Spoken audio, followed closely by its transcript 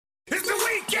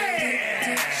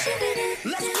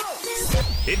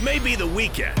It may be the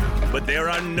weekend, but there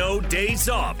are no days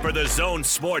off for the Zone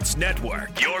Sports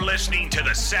Network. You're listening to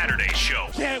The Saturday Show.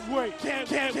 Can't wait.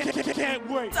 Can't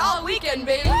wait. It's all weekend,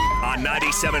 baby. On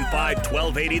 97.5,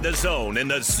 1280 The Zone and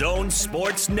the Zone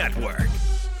Sports Network.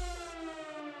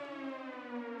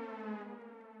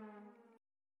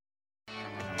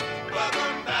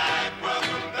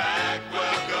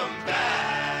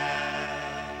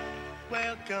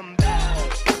 Welcome back.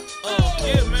 Oh,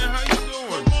 yeah, man, how you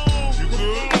doing? You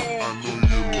good? I know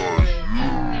you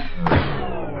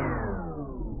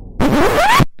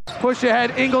like. Push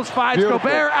ahead. Ingles finds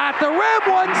Gobert at the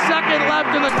rim. 1 second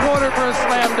left in the quarter for a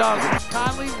slam dunk.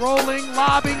 Conley rolling,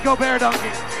 lobbing, Gobert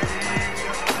dunking.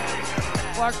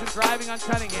 Clarkson driving on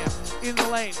Cunningham. In the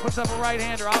lane. Puts up a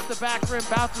right-hander off the back rim.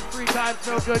 Bounces 3 times.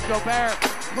 No good. Gobert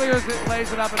clears it,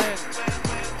 lays it up and in.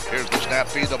 Here's the snap,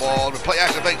 feed the ball, play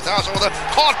action fake, Thompson with a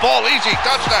caught ball, easy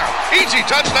touchdown,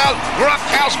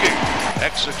 Gronkowski.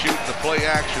 Execute the play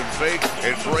action fake,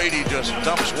 and Brady just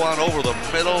dumps one over the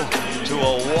middle to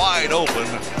a wide open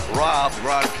Rob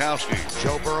Gronkowski.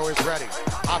 Joe Burrow is ready.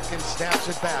 Hopkins snaps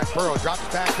it back. Burrow drops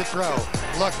back to throw.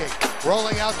 Looking,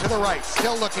 rolling out to the right,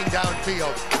 still looking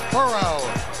downfield. Burrow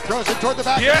throws it toward the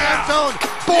back of the end zone.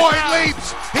 Boyd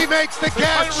leaps. He makes the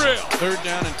catch. Third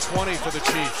down and 20 for the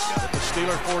Chiefs. With the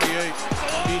Steeler 48,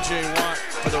 B.J. Watt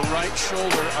to the right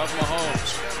shoulder of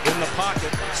Mahomes. In the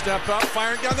pocket, step up,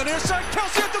 firing down the near side.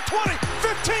 Kelsey at the 20,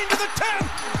 15 to the 10,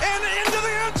 and into the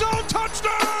end zone.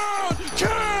 Touchdown,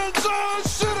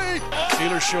 Kansas City.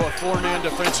 Steelers show a 4-man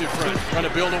defensive front. Trying to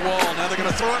build a wall. Now they're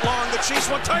going to throw it long. The Chiefs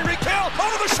want Tyreek Hill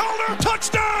over the shoulder.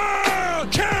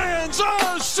 Touchdown,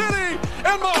 Kansas City.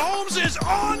 And Mahomes is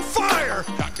on fire.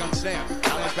 Shotgun snap.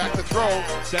 Allen back to throw.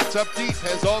 Sets up deep.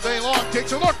 Has all day long.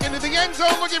 Takes a look into the end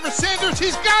zone. Looking for Sanders.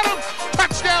 He's got him.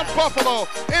 Touchdown Buffalo.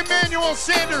 Emmanuel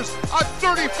Sanders. A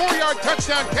 34-yard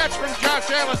touchdown catch from Josh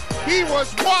Allen. He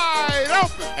was wide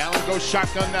open. Allen goes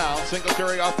shotgun now.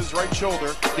 Singletary off his right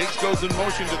shoulder. Diggs goes in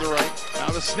motion to the right.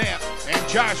 Now the snap. And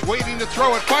Josh waiting to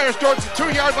throw it. Fires towards the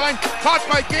 2-yard line. Caught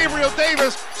by Gabriel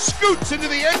Davis. Scoots into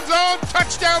the end zone.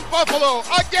 Touchdown Buffalo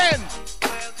again.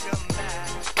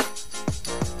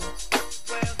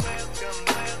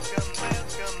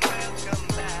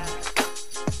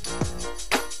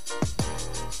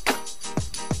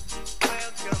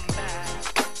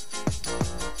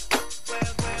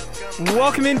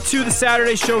 Welcome into the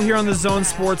Saturday Show here on the Zone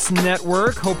Sports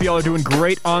Network. Hope you all are doing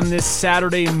great on this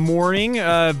Saturday morning.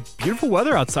 Beautiful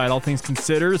weather outside, all things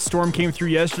considered. A storm came through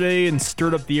yesterday and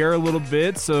stirred up the air a little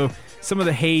bit, so some of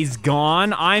the haze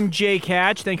gone. I'm Jake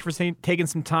Hatch. Thank you for taking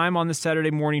some time on this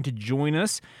Saturday morning to join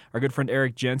us. Our good friend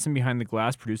Eric Jensen behind the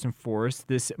glass producing for us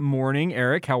this morning.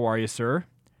 Eric, how are you, sir?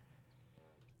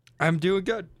 I'm doing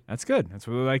good. That's good. That's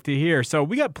what we like to hear. So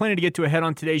we got plenty to get to ahead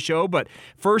on today's show, but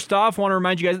first off, I want to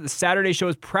remind you guys that the Saturday Show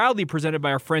is proudly presented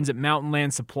by our friends at Mountain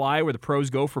Land Supply, where the pros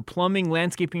go for plumbing,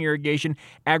 landscaping irrigation,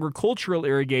 agricultural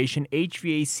irrigation,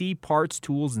 HVAC, parts,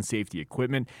 tools, and safety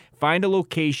equipment. Find a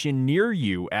location near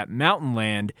you at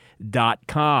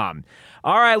mountainland.com.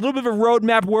 All right, a little bit of a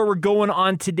roadmap where we're going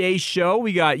on today's show.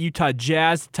 We got Utah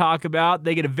Jazz to talk about.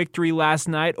 They get a victory last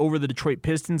night over the Detroit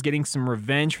Pistons, getting some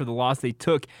revenge for the loss they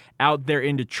took out there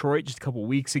in Detroit just a couple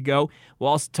weeks ago. We'll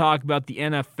also talk about the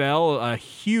NFL, a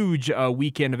huge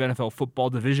weekend of NFL football.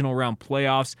 Divisional round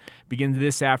playoffs begins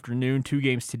this afternoon. 2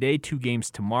 games today, 2 games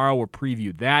tomorrow. We'll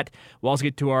preview that. We'll also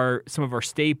get to some of our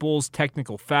staples,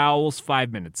 technical fouls,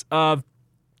 5 minutes of.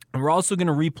 And we're also going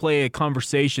to replay a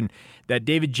conversation that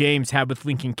David James had with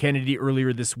Lincoln Kennedy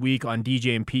earlier this week on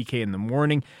DJ and PK in the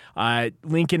morning.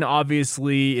 Lincoln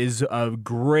obviously is a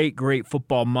great, great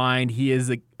football mind. He is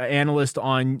an analyst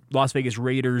on Las Vegas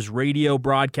Raiders radio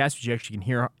broadcast, which you actually can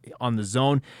hear on the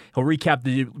Zone. He'll recap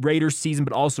the Raiders season,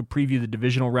 but also preview the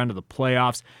divisional round of the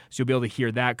playoffs. So you'll be able to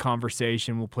hear that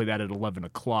conversation. We'll play that at 11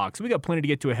 o'clock. So we got plenty to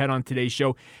get to ahead on today's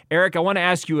show. Eric, I want to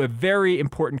ask you a very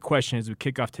important question as we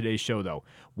kick off today's show, though.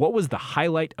 What was the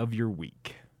highlight of your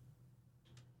week?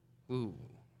 Ooh,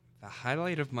 the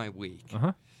highlight of my week.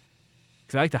 Because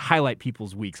I like to highlight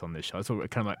people's weeks on this show. That's one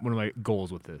of my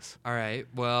goals with this. All right.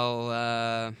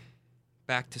 Well,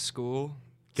 back to school.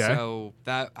 Okay. So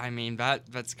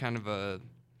that's kind of a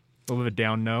little bit of a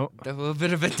down note. A little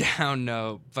bit of a down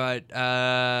note, but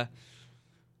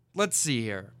let's see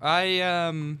here.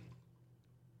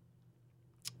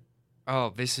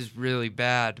 Oh, this is really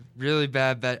bad. Really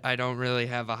bad that I don't really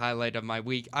have a highlight of my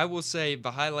week. I will say the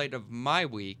highlight of my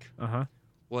week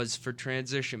was for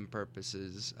transition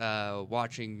purposes,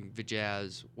 watching the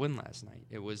Jazz win last night.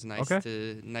 It was nice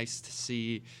to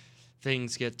see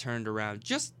things get turned around,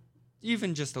 just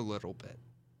a little bit.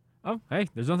 Oh, hey,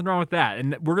 there's nothing wrong with that.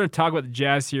 And we're going to talk about the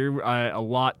Jazz here a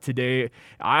lot today.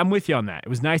 I'm with you on that. It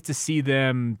was nice to see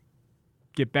them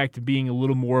get back to being a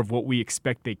little more of what we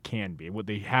expect they can be, what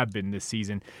they have been this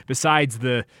season. Besides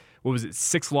the,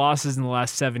 6 losses in the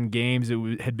last 7 games.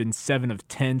 It had been 7 of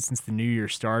 10 since the new year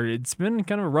started. It's been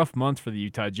kind of a rough month for the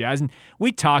Utah Jazz. And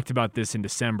we talked about this in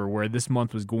December, where this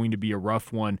month was going to be a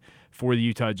rough one for the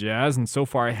Utah Jazz, and so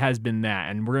far it has been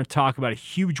that. And we're going to talk about a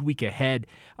huge week ahead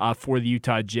for the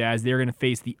Utah Jazz. They're going to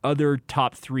face the other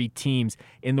top 3 teams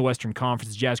in the Western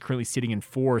Conference. The Jazz currently sitting in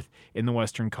 4th in the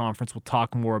Western Conference. We'll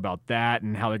talk more about that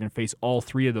and how they're going to face all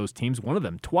 3 of those teams, one of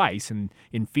them twice in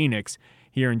Phoenix,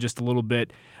 here in just a little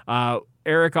bit.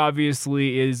 Eric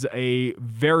obviously is a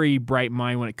very bright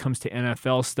mind when it comes to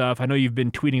NFL stuff. I know you've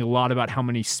been tweeting a lot about how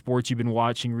many sports you've been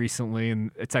watching recently, and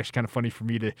it's actually kind of funny for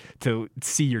me to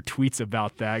see your tweets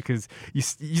about that, because you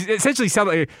essentially sound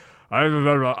like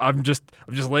I'm just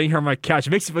laying here on my couch. It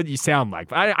makes you what you sound like.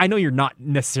 But I know you're not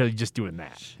necessarily just doing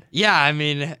that. Yeah, I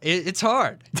mean, it's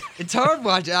hard. It's hard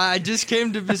watching. I just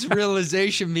came to this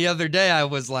realization the other day. I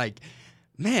was like,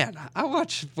 man, I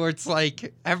watch sports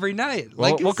like every night.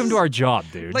 Well, welcome to our job,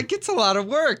 dude. Like, it's a lot of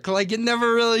work. Like, it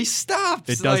never really stops.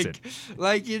 It doesn't.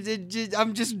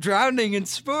 I'm just drowning in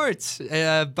sports.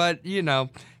 But,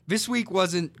 this week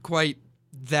wasn't quite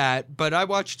that. But I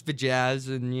watched the Jazz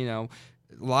and, a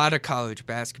lot of college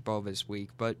basketball this week.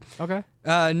 But okay.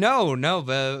 No.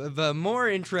 The more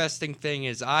interesting thing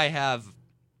is I have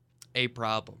a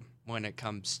problem when it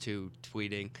comes to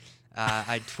tweeting.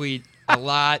 I tweet a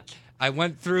lot. I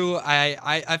went through,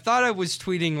 I thought I was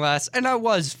tweeting less, and I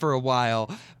was for a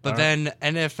while, but then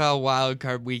NFL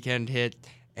wildcard weekend hit,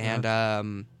 and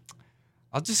I'll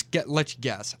just let you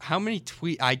guess. How many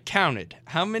I counted.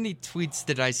 How many tweets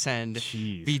did I send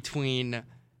between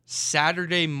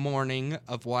Saturday morning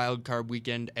of wildcard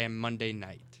weekend and Monday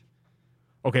night?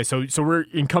 Okay, so we're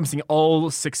encompassing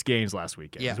all 6 games last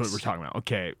weekend. Yes. Is what we're talking about.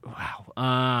 Okay,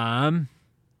 wow.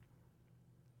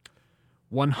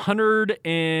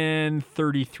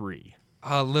 133.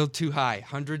 A little too high.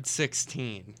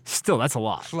 116. Still, that's a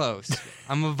lot. Close.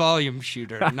 I'm a volume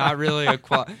shooter, not really a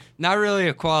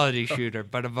quality shooter,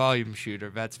 but a volume shooter.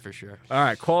 That's for sure. All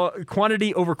right,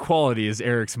 quantity over quality is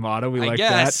Eric's motto. We like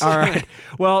guess. that. All right.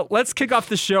 Well, let's kick off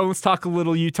the show. Let's talk a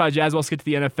little Utah Jazz. Let's get to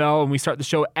the NFL, and we start the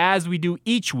show as we do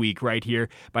each week right here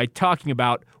by talking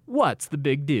about what's the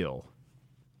big deal.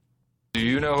 Do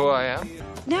you know who I am?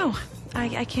 No,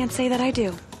 I can't say that I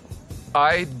do.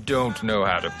 I don't know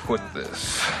how to put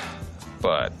this,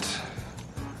 but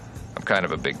I'm kind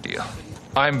of a big deal.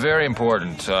 I'm very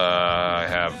important. I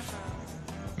have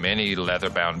many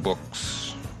leather-bound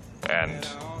books, and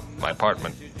my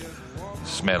apartment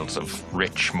smells of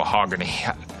rich mahogany.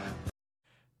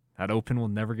 That open will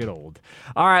never get old.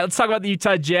 All right, let's talk about the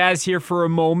Utah Jazz here for a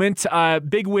moment.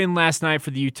 Big win last night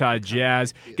for the Utah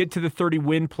Jazz. Get to the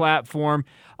 30-win platform.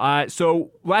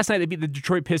 So last night they beat the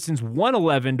Detroit Pistons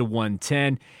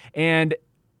 111-110. And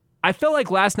I felt like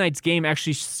last night's game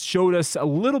actually showed us a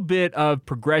little bit of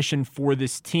progression for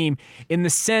this team in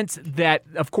the sense that,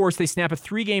 of course, they snap a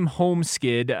 3-game home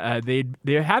skid.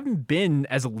 They haven't been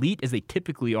as elite as they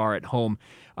typically are at home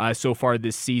so far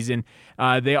this season.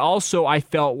 They also, I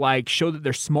felt like, show that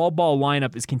their small ball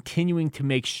lineup is continuing to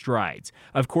make strides.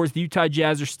 Of course, the Utah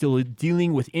Jazz are still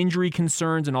dealing with injury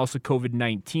concerns and also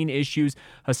COVID-19 issues.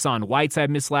 Hassan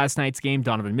Whiteside missed last night's game.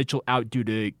 Donovan Mitchell out due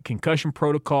to concussion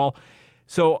protocol.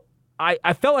 So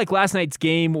I felt like last night's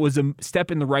game was a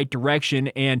step in the right direction,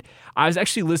 and I was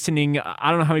actually listening. I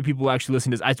don't know how many people actually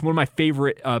listen to this. It's one of my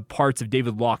favorite parts of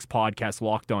David Locke's podcast,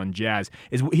 Locked On Jazz,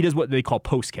 is he does what they call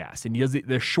postcast, and he does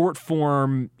the short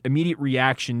form, immediate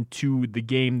reaction to the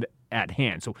game at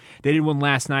hand. So they did one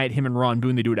last night, him and Ron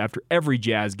Boone. They do it after every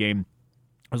Jazz game.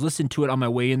 I was listening to it on my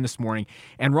way in this morning,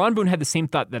 and Ron Boone had the same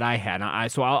thought that I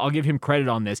had, so I'll give him credit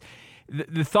on this.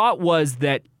 The thought was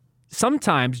that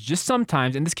sometimes, just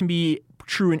sometimes, and this can be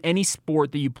true in any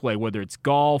sport that you play, whether it's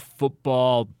golf,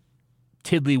 football,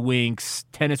 tiddlywinks,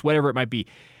 tennis, whatever it might be,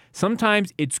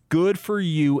 sometimes it's good for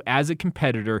you as a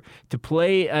competitor to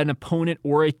play an opponent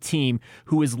or a team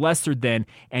who is lesser than,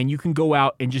 and you can go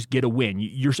out and just get a win.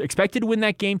 You're expected to win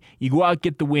that game. You go out,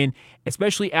 get the win,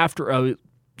 especially after a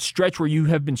stretch where you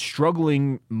have been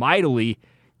struggling mightily.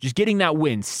 Just getting that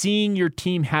win, seeing your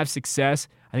team have success,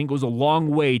 I think goes a long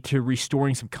way to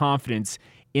restoring some confidence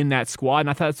in that squad. And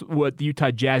I thought that's what the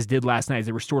Utah Jazz did last night, is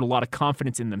they restored a lot of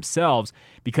confidence in themselves,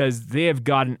 because they have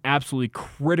got an absolutely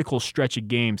critical stretch of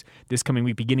games this coming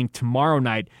week, beginning tomorrow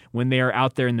night when they are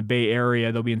out there in the Bay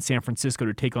Area. They'll be in San Francisco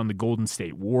to take on the Golden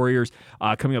State Warriors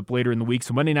coming up later in the week.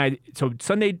 So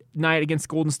Sunday night against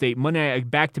Golden State, Monday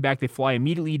night back-to-back, they fly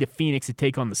immediately to Phoenix to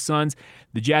take on the Suns.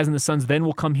 The Jazz and the Suns then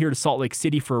will come here to Salt Lake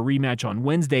City for a rematch on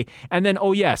Wednesday. And then,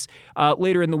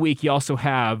 later in the week, you also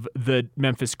have the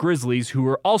Memphis Grizzlies, who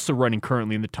are also running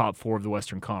currently in the top 4 of the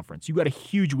Western Conference. You got a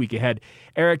huge week ahead,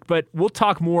 Eric, but we'll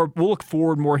talk more. We'll look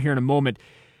forward more here in a moment.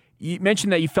 You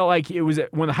mentioned that you felt like it was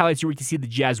one of the highlights of your week to see the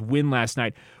Jazz win last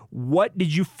night. What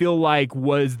did you feel like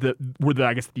were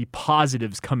the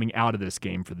positives coming out of this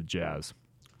game for the Jazz?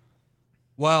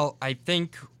 Well, I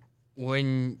think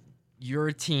when you're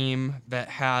a team that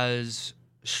has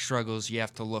struggles, you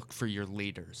have to look for your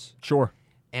leaders. Sure.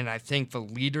 And I think the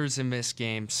leaders in this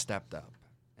game stepped up.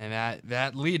 And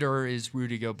that leader is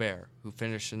Rudy Gobert, who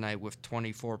finished the night with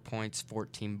 24 points,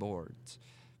 14 boards.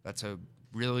 That's a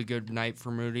really good night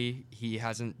from Rudy. He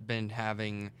hasn't been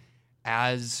having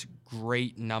as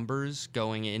great numbers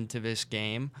going into this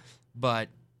game, but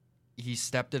he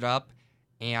stepped it up,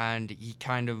 and he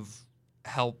kind of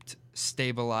helped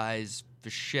stabilize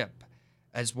the ship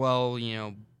as well.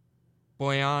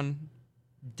 Bojan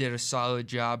did a solid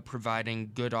job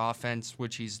providing good offense,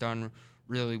 which he's done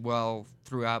really well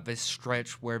throughout this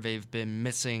stretch where they've been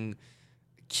missing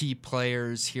key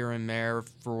players here and there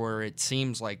for, it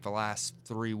seems like, the last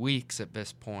 3 weeks at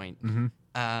this point.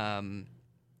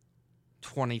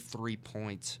 23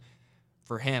 points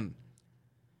for him.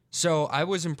 So I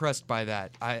was impressed by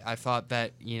that. I thought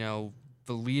that,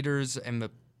 the leaders and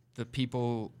the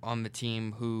people on the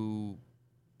team who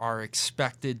are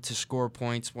expected to score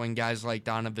points when guys like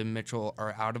Donovan Mitchell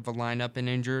are out of the lineup and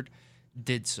injured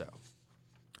did so.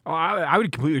 Oh, I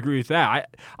would completely agree with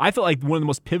that. I felt like one of the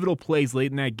most pivotal plays late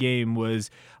in that game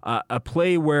was a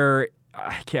play where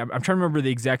I'm trying to remember the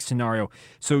exact scenario.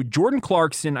 So Jordan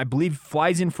Clarkson, I believe,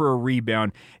 flies in for a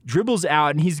rebound, dribbles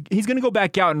out, and he's going to go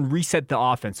back out and reset the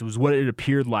offense. It was what it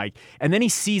appeared like. And then he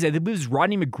sees, I think it was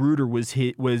Rodney McGruder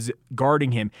was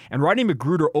guarding him, and Rodney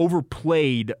McGruder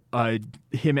overplayed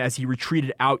him as he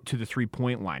retreated out to the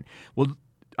three-point line. Well,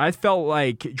 I felt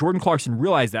like Jordan Clarkson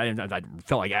realized that, and I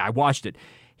felt like I watched it.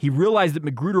 He realized that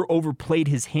McGruder overplayed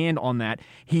his hand on that.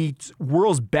 He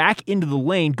whirls back into the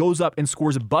lane, goes up and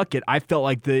scores a bucket. I felt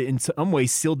like in some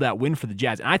ways sealed that win for the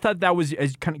Jazz. And I thought that was,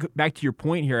 as kind of back to your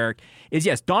point here, Eric, is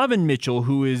yes, Donovan Mitchell,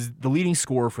 who is the leading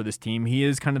scorer for this team, he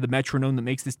is kind of the metronome that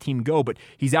makes this team go, but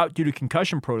he's out due to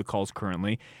concussion protocols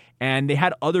currently. And they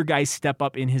had other guys step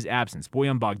up in his absence.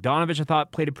 Bojan Bogdanovic, I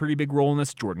thought, played a pretty big role in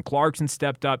this. Jordan Clarkson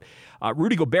stepped up.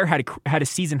 Rudy Gobert had a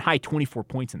season-high 24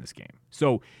 points in this game.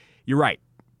 So you're right.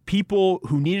 People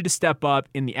who needed to step up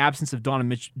in the absence of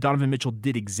Donovan Mitchell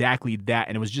did exactly that,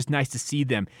 and it was just nice to see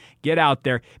them get out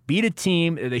there, beat a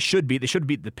team they should beat. They should have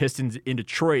beat the Pistons in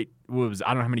Detroit. I don't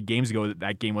know how many games ago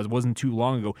that game was. It wasn't too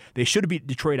long ago. They should have beat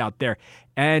Detroit out there.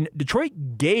 And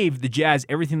Detroit gave the Jazz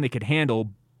everything they could handle,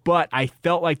 but I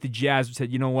felt like the Jazz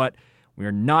said, you know what? We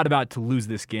are not about to lose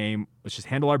this game. Let's just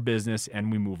handle our business,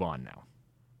 and we move on now.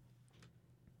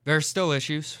 There's still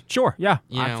issues. Sure, yeah,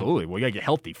 absolutely. Well, you got to get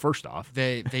healthy first off.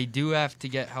 They do have to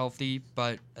get healthy,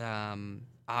 but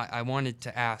I wanted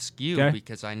to ask you,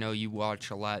 because I know you watch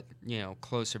a lot,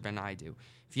 closer than I do.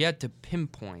 If you had to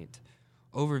pinpoint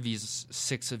over these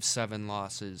 6 of 7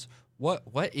 losses,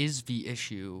 what is the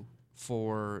issue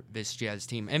for this Jazz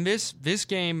team? And this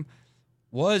game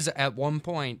was at one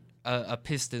point a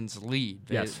Pistons lead.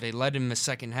 They led in the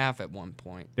second half at one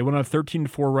point. They went on a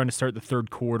 13-4 run to start the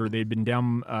third quarter. They'd been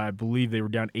down, I believe they were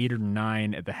down 8 or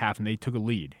 9 at the half, and they took a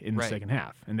lead in the second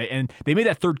half. And they made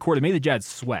that third quarter. They made the Jazz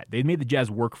sweat. They made the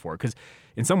Jazz work for it, because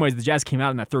in some ways the Jazz came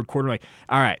out in that third quarter like,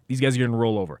 all right, these guys are going to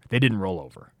roll over. They didn't roll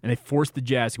over, and they forced the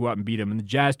Jazz to go out and beat them. And the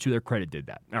Jazz, to their credit, did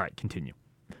that. All right, continue.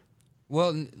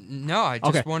 Well, no, I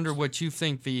just wonder what you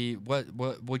think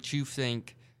what you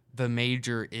think the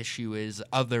major issue is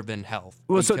other than health.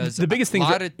 Well, so the biggest thing,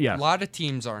 a lot of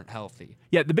teams aren't healthy.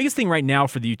 Yeah, the biggest thing right now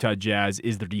for the Utah Jazz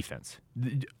is their defense,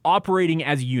 operating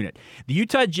as a unit. The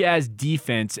Utah Jazz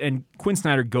defense, and Quinn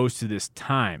Snyder goes to this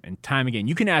time and time again.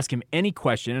 You can ask him any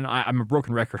question, and I'm a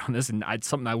broken record on this, and it's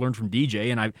something I learned from DJ,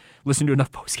 and I've listened to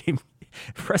enough post-game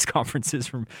press conferences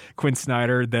from Quinn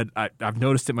Snyder that I've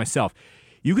noticed it myself.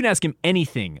 You can ask him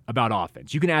anything about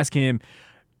offense. You can ask him,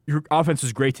 your offense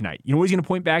was great tonight. You know what he's going to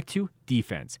point back to?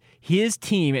 Defense. His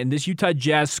team and this Utah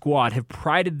Jazz squad have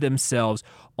prided themselves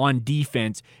on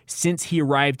defense since he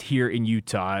arrived here in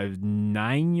Utah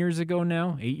 9 years ago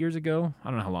now, 8 years ago. I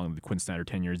don't know how long the Quinn Snyder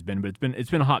tenure has been, but it's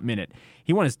been a hot minute.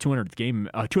 He won his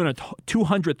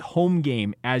 200th home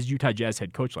game as Utah Jazz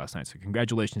head coach last night. So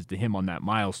congratulations to him on that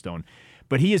milestone.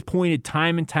 But he has pointed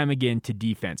time and time again to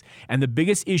defense. And the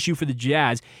biggest issue for the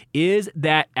Jazz is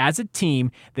that as a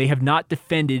team, they have not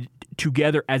defended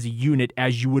together as a unit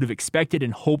as you would have expected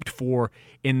and hoped for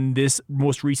in this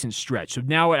most recent stretch. So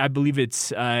now I believe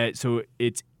it's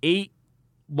 8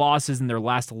 losses in their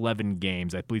last 11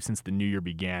 games, I believe, since the new year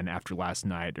began after last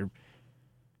night. I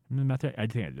think I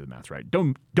did the math right.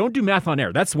 Don't do math on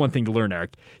air. That's one thing to learn,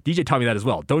 Eric. DJ taught me that as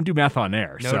well. Don't do math on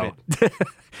air. Noted. So,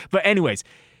 but anyways,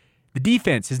 the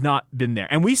defense has not been there.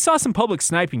 And we saw some public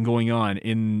sniping going on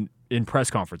in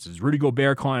press conferences. Rudy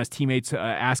Gobert calling his teammates,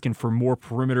 asking for more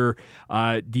perimeter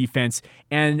defense.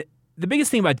 And the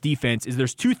biggest thing about defense is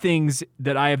there's 2 things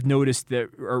that I have noticed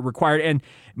that are required. And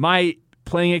my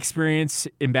playing experience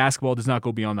in basketball does not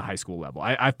go beyond the high school level.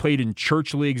 I've played in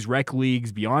church leagues, rec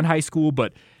leagues, beyond high school,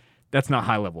 but that's not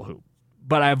high-level hoop.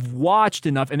 But I've watched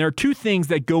enough, and there are 2 things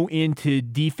that go into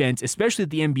defense, especially at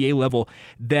the NBA level,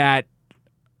 that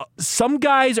some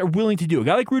guys are willing to do. A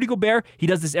guy like Rudy Gobert, he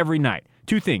does this every night.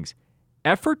 2 things,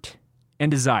 effort and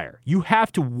desire. You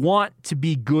have to want to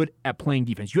be good at playing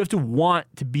defense. You have to want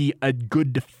to be a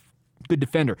good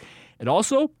defender. It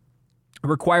also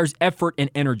requires effort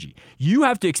and energy. You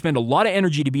have to expend a lot of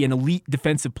energy to be an elite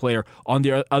defensive player on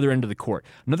the other end of the court.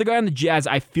 Another guy on the Jazz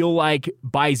I feel like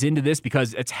buys into this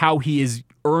because it's how he has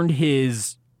earned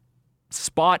his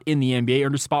spot in the NBA,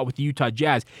 earned a spot with the Utah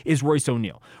Jazz, is Royce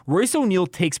O'Neal. Royce O'Neal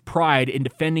takes pride in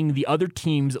defending the other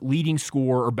team's leading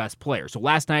scorer or best player. So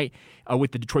last night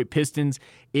with the Detroit Pistons,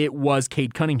 it was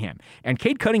Cade Cunningham. And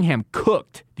Cade Cunningham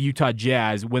cooked the Utah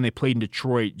Jazz when they played in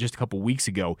Detroit just a couple weeks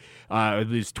ago. It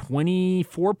was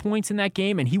 24 points in that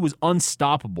game, and he was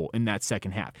unstoppable in that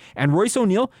second half. And Royce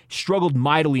O'Neal struggled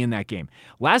mightily in that game.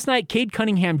 Last night, Cade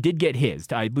Cunningham did get his.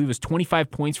 I believe it was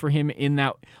 25 points for him in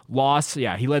that loss.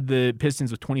 Yeah, he led the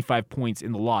Pistons with 25 points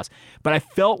in the loss. But I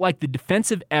felt like the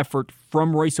defensive effort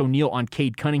from Royce O'Neal on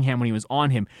Cade Cunningham when he was on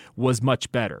him was much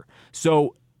better.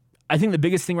 So I think the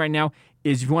biggest thing right now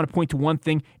is if you want to point to one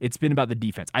thing, it's been about the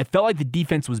defense. I felt like the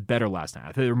defense was better last night. I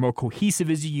thought they were more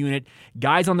cohesive as a unit.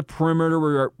 Guys on the perimeter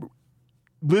were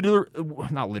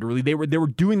not literally, they were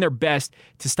doing their best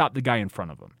to stop the guy in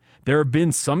front of them. There have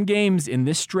been some games in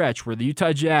this stretch where the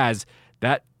Utah Jazz,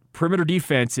 that perimeter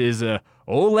defense is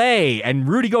Olay and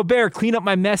Rudy Gobert, clean up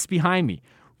my mess behind me.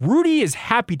 Rudy is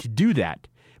happy to do that,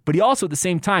 but he also at the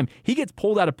same time, he gets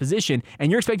pulled out of position and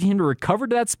you're expecting him to recover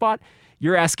to that spot.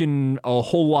 You're asking a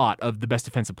whole lot of the best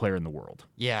defensive player in the world.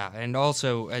 Yeah, and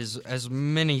also as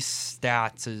many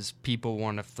stats as people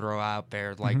want to throw out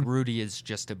there, like Rudy is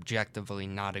just objectively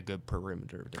not a good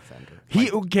perimeter defender.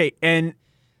 And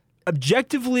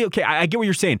objectively, I get what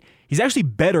you're saying. He's actually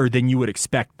better than you would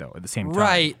expect, though, at the same time.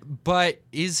 Right, but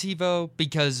is he, though?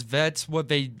 Because that's what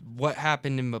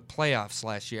happened in the playoffs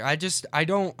last year. I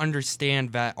don't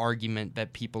understand that argument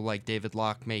that people like David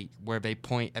Locke make, where they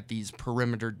point at these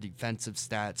perimeter defensive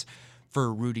stats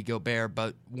for Rudy Gobert,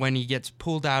 but when he gets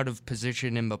pulled out of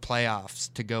position in the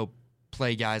playoffs to go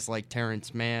play guys like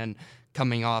Terrence Mann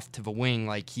coming off to the wing,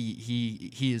 like he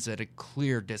is at a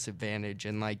clear disadvantage.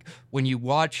 And like when you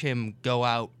watch him go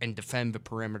out and defend the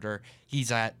perimeter, he's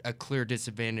at a clear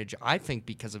disadvantage, I think,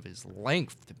 because of his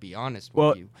length, to be honest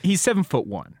with you. He's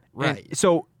 7'1". Right. And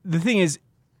so the thing is,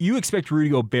 you expect Rudy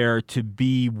Gobert to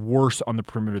be worse on the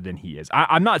perimeter than he is.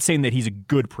 I'm not saying that he's a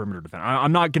good perimeter defender.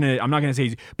 I'm not gonna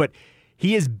say but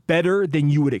he is better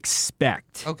than you would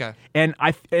expect. Okay. And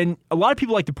a lot of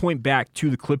people like to point back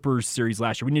to the Clippers series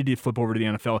last year. We need to flip over to the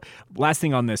NFL. Last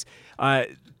thing on this.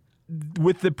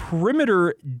 With the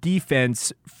perimeter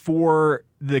defense for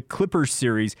the Clippers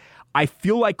series, I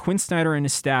feel like Quinn Snyder and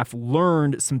his staff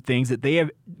learned some things that they have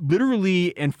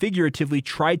literally and figuratively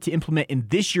tried to implement in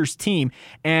this year's team,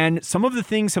 and some of the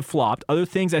things have flopped. Other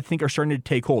things I think are starting to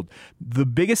take hold. The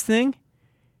biggest thing,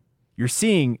 you're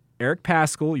seeing Eric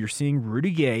Paschall, you're seeing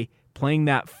Rudy Gay playing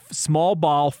that small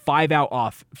ball, five out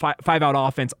offense,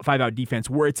 5-out defense,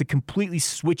 where it's a completely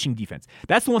switching defense.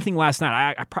 That's the one thing last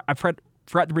night. I forgot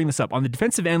to bring this up. On the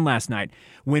defensive end last night,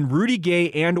 when Rudy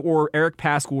Gay and or Eric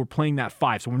Paschall were playing that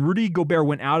 5, so when Rudy Gobert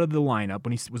went out of the lineup,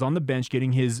 when he was on the bench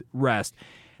getting his rest,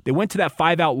 they went to that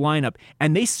 5-out lineup,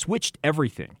 and they switched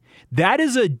everything. That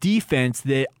is a defense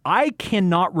that I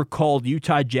cannot recall the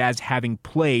Utah Jazz having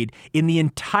played in the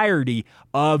entirety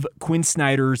of Quinn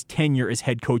Snyder's tenure as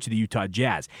head coach of the Utah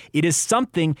Jazz. It is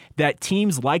something that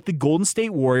teams like the Golden State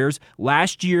Warriors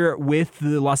last year with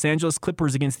the Los Angeles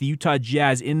Clippers against the Utah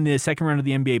Jazz in the second round of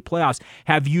the NBA playoffs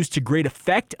have used to great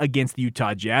effect against the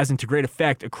Utah Jazz and to great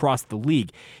effect across the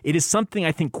league. It is something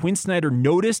I think Quinn Snyder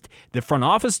noticed, the front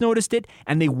office noticed it,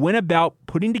 and they went about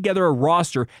putting together a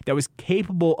roster that was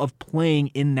capable of playing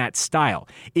in that style.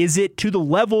 Is it to the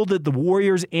level that the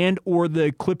Warriors and or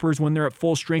the Clippers, when they're at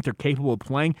full strength, are capable of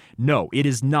playing? No, it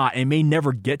is not. It may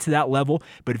never get to that level,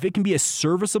 but if it can be a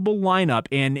serviceable lineup,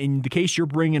 and in the case you're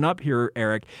bringing up here,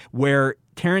 Eric, where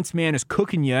Terrence Mann is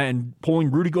cooking you and pulling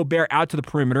Rudy Gobert out to the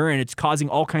perimeter, and it's causing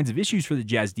all kinds of issues for the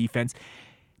Jazz defense,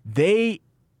 they,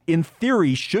 in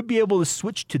theory, should be able to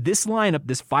switch to this lineup,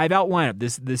 this 5-out lineup,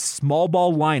 this small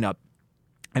ball lineup,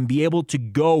 and be able to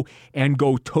go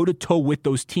toe-to-toe with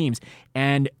those teams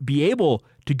and be able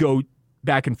to go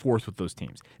back and forth with those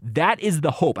teams. That is the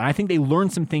hope. And I think they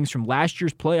learned some things from last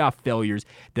year's playoff failures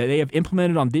that they have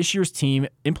implemented on this year's team,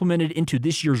 implemented into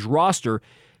this year's roster.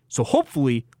 So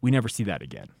hopefully we never see that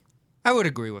again. I would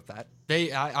agree with that.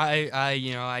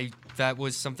 That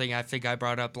was something I think I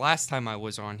brought up last time I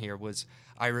was on here, was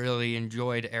I really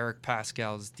enjoyed Eric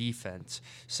Pascal's defense.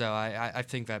 So I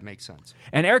think that makes sense.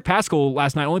 And Eric Pascal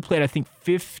last night only played, I think,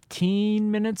 15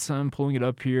 minutes. I'm pulling it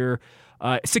up here.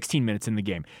 16 minutes in the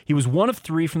game. He was 1 of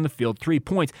 3 from the field, 3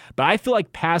 points. But I feel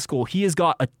like Pascal, he has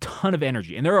got a ton of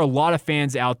energy. And there are a lot of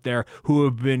fans out there who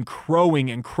have been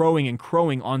crowing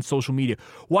on social media.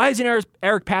 Why isn't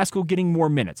Eric Pascal getting more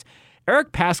minutes?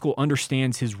 Eric Pascal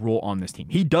understands his role on this team.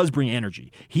 He does bring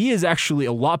energy. He is actually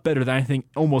a lot better than I think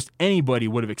almost anybody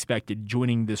would have expected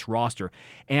joining this roster.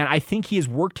 And I think he has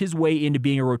worked his way into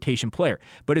being a rotation player.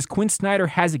 But as Quinn Snyder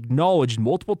has acknowledged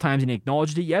multiple times, and he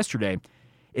acknowledged it yesterday,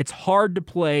 it's hard to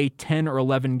play 10 or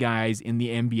 11 guys in the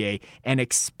NBA and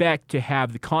expect to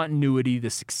have the continuity, the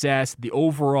success, the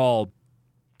overall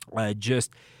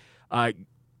I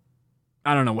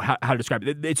don't know how to describe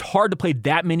it. It's hard to play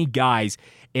that many guys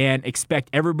and expect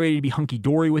everybody to be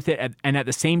hunky-dory with it and at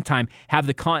the same time have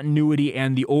the continuity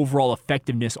and the overall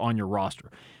effectiveness on your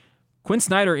roster. Quinn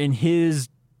Snyder, in his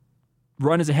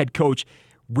run as a head coach,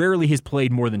 rarely has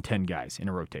played more than 10 guys in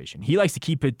a rotation. He likes to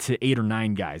keep it to 8 or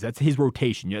 9 guys. That's his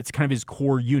rotation. That's kind of his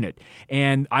core unit.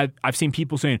 And I've seen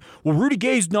people saying, well, Rudy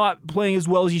Gay's not playing as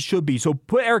well as he should be, so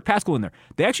put Eric Pascal in there.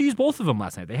 They actually used both of them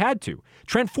last night. They had to.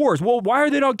 Trent Forrest, well, why are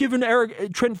they not giving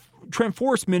Trent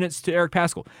Forrest minutes to Eric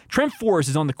Pascal? Trent Forrest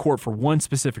is on the court for one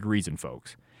specific reason,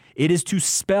 folks. It is to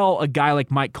spell a guy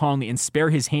like Mike Conley and spare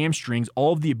his hamstrings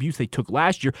all of the abuse they took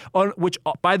last year, which,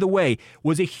 by the way,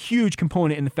 was a huge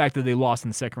component in the fact that they lost in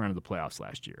the second round of the playoffs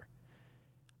last year.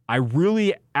 I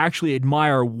really actually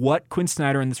admire what Quinn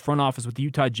Snyder and this front office with the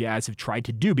Utah Jazz have tried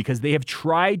to do, because they have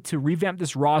tried to revamp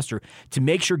this roster to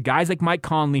make sure guys like Mike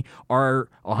Conley are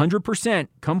 100%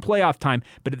 come playoff time,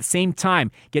 but at the same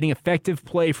time getting effective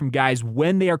play from guys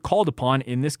when they are called upon,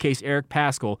 in this case Eric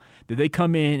Pascal, that they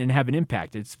come in and have an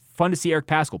impact. It's fun to see Eric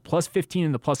Pascal plus 15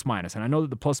 in the plus minus, and I know that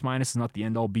the plus minus is not the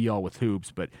end-all be-all with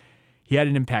hoops, but he had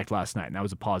an impact last night, and that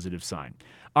was a positive sign.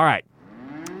 All right.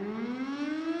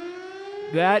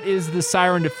 That is the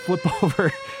siren to flip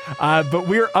over, but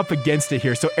we're up against it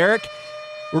here. So, Eric,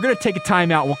 we're going to take a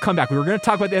timeout. We'll come back. We're going to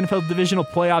talk about the NFL divisional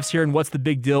playoffs here and what's the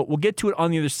big deal. We'll get to it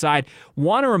on the other side.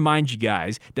 Want to remind you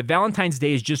guys that Valentine's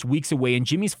Day is just weeks away, and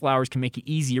Jimmy's Flowers can make it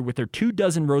easier with their 2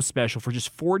 dozen rose special for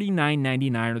just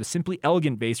 $49.99 or the Simply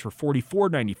Elegant base for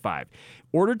 $44.95.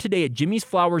 Order today at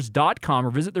jimmysflowers.com or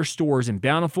visit their stores in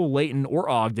Bountiful, Layton, or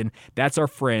Ogden. That's our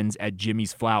friends at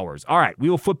Jimmy's Flowers. All right, we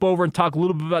will flip over and talk a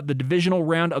little bit about the divisional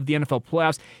round of the NFL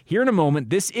playoffs here in a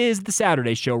moment. This is the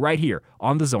Saturday Show right here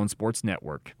on the Zone Sports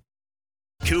Network.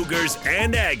 Cougars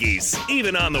and Aggies,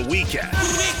 even on the weekend.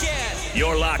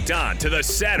 You're locked on to the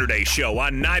Saturday Show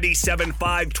on 97.5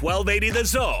 1280 The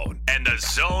Zone and the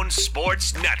Zone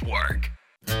Sports Network.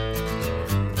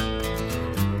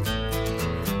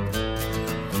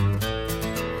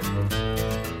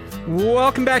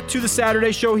 Welcome back to the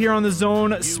Saturday Show here on the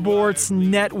Zone Sports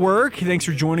Network. Thanks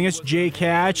for joining us. Jay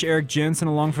Catch, Eric Jensen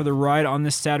along for the ride on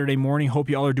this Saturday morning. Hope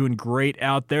you all are doing great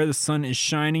out there. The sun is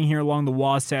shining here along the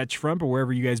Wasatch Front, or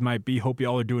wherever you guys might be. Hope you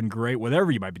all are doing great,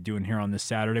 whatever you might be doing here on this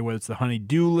Saturday, whether it's the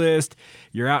honey-do list,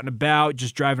 you're out and about,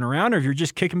 just driving around, or if you're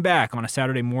just kicking back on a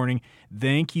Saturday morning.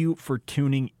 Thank you for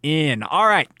tuning in. All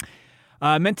right.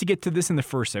 Meant to get to this in the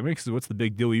first segment because what's the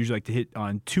big deal? We usually like to hit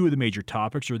on two of the major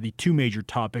topics or the two major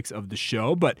topics of the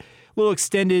show, but a little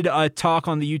extended talk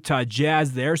on the Utah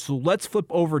Jazz there. So let's flip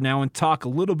over now and talk a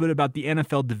little bit about the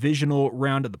NFL divisional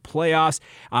round of the playoffs.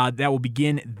 That will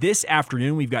begin this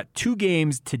afternoon. We've got 2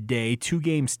 games today, 2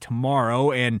 games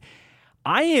tomorrow, and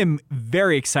I am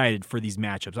very excited for these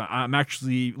matchups. I'm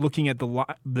actually looking at the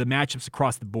matchups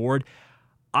across the board.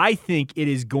 I think it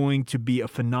is going to be a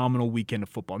phenomenal weekend of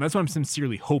football, and that's what I'm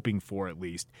sincerely hoping for, at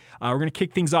least. We're going to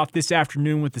kick things off this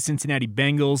afternoon with the Cincinnati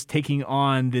Bengals taking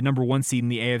on the number 1 seed in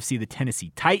the AFC, the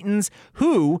Tennessee Titans,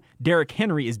 who Derrick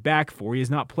Henry is back for. He has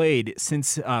not played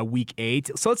since Week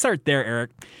 8. So let's start there,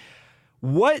 Eric.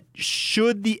 What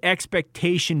should the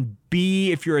expectation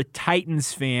be if you're a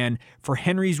Titans fan for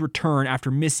Henry's return after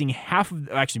missing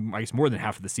more than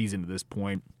half of the season at this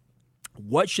point?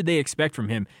 What should they expect from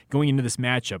him going into this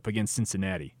matchup against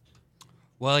Cincinnati?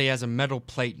 Well, he has a metal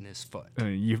plate in his foot.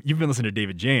 You've been listening to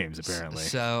David James, apparently.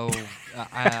 So,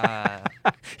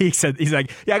 he's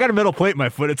like, yeah, I got a metal plate in my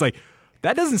foot. It's like,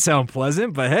 that doesn't sound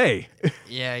pleasant, but hey.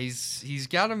 Yeah, he's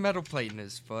got a metal plate in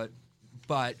his foot,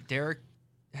 but Derrick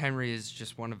Henry is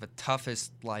just one of the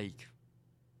toughest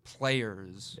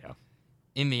players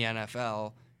in the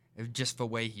NFL, just the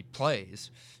way he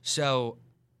plays. So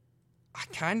I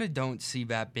kind of don't see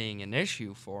that being an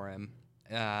issue for him,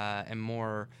 and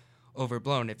more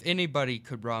overblown. If anybody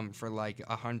could run for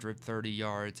 130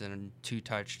 yards and 2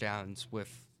 touchdowns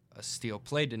with a steel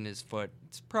plate in his foot,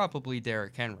 it's probably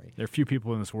Derrick Henry. There are few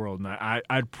people in this world, and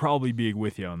I'd probably be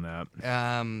with you on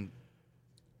that.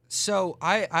 So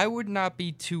I would not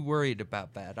be too worried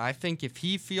about that. I think if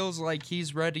he feels like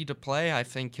he's ready to play, I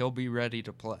think he'll be ready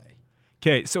to play.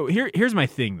 Okay, so here's my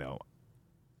thing, though.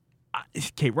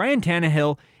 Okay, Ryan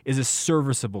Tannehill is a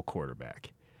serviceable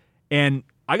quarterback. And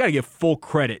I got to give full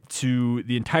credit to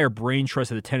the entire brain trust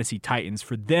of the Tennessee Titans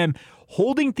for them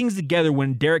holding things together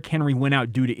when Derrick Henry went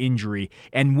out due to injury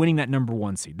and winning that number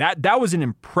 1 seed. That was an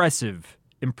impressive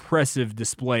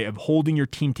display of holding your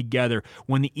team together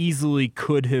when they easily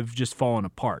could have just fallen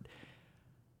apart.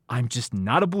 I'm just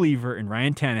not a believer in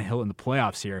Ryan Tannehill in the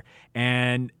playoffs here.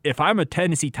 And if I'm a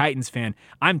Tennessee Titans fan,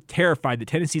 I'm terrified that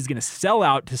Tennessee is going to sell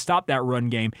out to stop that run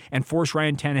game and force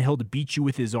Ryan Tannehill to beat you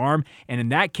with his arm. And in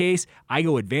that case, I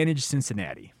go advantage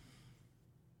Cincinnati.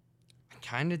 I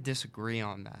kind of disagree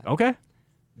on that. Okay.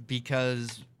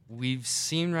 Because we've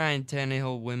seen Ryan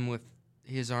Tannehill win with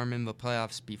his arm in the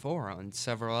playoffs before on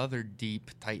several other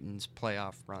deep Titans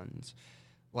playoff runs.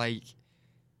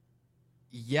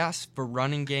 Yes, the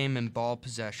running game and ball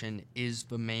possession is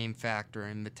the main factor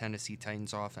in the Tennessee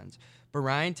Titans offense. But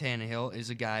Ryan Tannehill is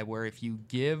a guy where if you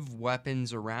give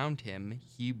weapons around him,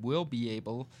 he will be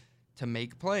able to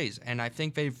make plays. And I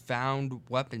think they've found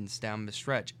weapons down the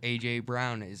stretch. A.J.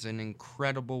 Brown is an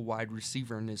incredible wide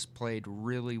receiver and has played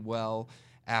really well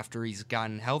after he's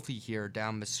gotten healthy here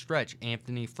down the stretch.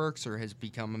 Anthony Firkser has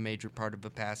become a major part of the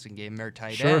passing game, their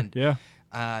tight end. Yeah.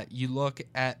 You look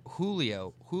at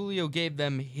Julio. Julio gave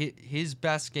them his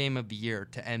best game of the year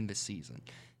to end the season.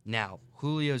 Now,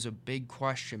 Julio's a big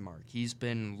question mark. He's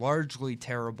been largely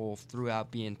terrible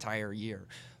throughout the entire year.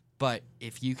 But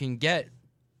if you can get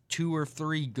 2 or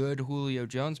 3 good Julio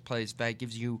Jones plays, that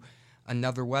gives you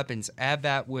another weapons. Add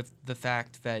that with the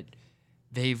fact that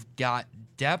they've got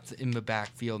depth in the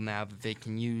backfield now that they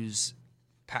can use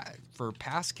for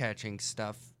pass catching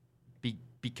stuff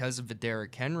because of the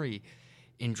Derrick Henry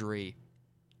injury.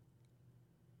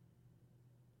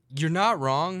 You're not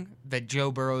wrong that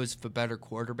Joe Burrow is the better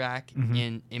quarterback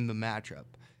in the matchup.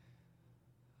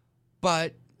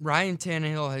 But Ryan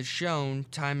Tannehill has shown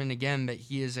time and again that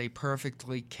he is a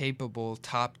perfectly capable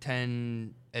top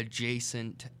 10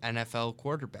 adjacent NFL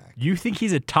quarterback. You think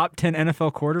he's a top 10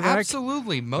 NFL quarterback?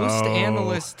 Absolutely. Most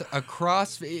analysts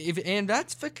across, and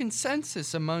that's the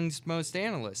consensus amongst most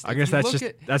analysts. I guess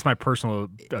that's my personal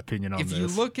opinion on this. If you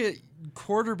look at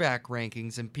quarterback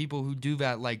rankings and people who do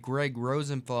that, like Greg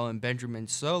Rosenthal and Benjamin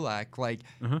Solak,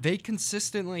 they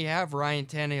consistently have Ryan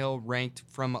Tannehill ranked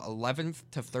from 11th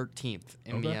to 13th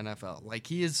in the NFL.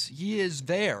 He is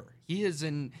there. He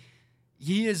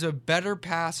is a better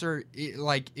passer.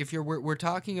 If we're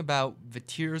talking about the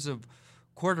tiers of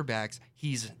quarterbacks,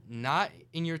 he's not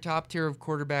in your top tier of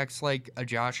quarterbacks like a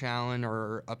Josh Allen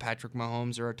or a Patrick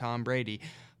Mahomes or a Tom Brady,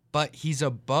 but he's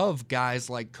above guys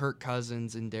like Kirk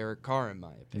Cousins and Derek Carr, in my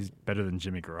opinion. He's better than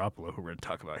Jimmy Garoppolo, who we're going to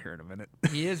talk about here in a minute.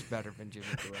 He is better than Jimmy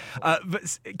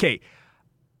Garoppolo. Okay,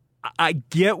 I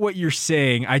get what you're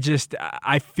saying.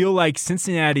 I feel like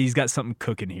Cincinnati's got something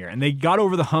cooking here. And they got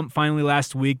over the hump finally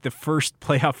last week, the first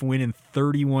playoff win in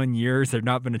 31 years. There's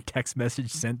not been a text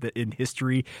message sent that in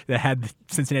history that had the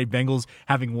Cincinnati Bengals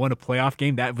having won a playoff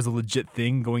game. That was a legit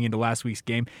thing going into last week's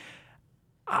game.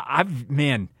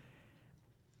 It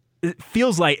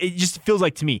just feels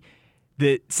like to me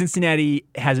that Cincinnati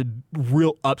has a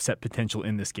real upset potential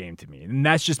in this game to me. And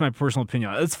that's just my personal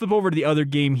opinion. Let's flip over to the other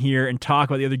game here and talk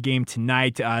about the other game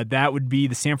tonight. That would be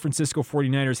the San Francisco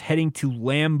 49ers heading to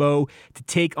Lambeau to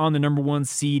take on the number 1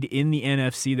 seed in the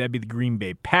NFC. That'd be the Green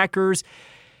Bay Packers.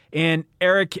 And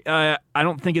Eric, I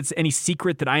don't think it's any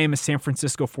secret that I am a San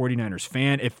Francisco 49ers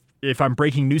fan. If I'm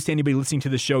breaking news to anybody listening to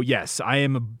the show, yes, I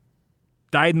am a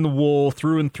dyed-in-the-wool,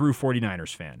 through-and-through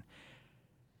 49ers fan.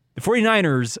 The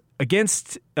 49ers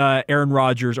against Aaron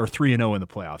Rodgers are 3-0 in the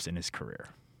playoffs in his career.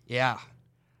 Yeah.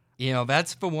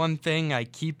 That's the one thing I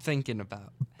keep thinking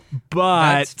about.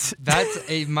 But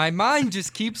my mind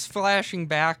just keeps flashing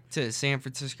back to San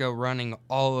Francisco running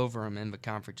all over him in the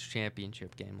conference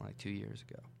championship game like 2 years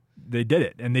ago. They did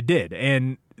it, and they did.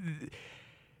 And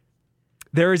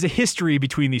there is a history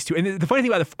between these two. And the funny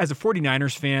thing about as a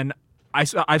 49ers fan, I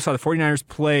saw the 49ers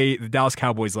play the Dallas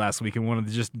Cowboys last week in one of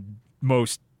the just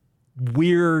most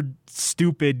weird,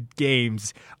 stupid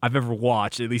games I've ever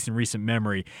watched, at least in recent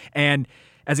memory. And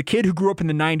as a kid who grew up in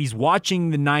the 90s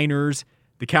watching the Niners,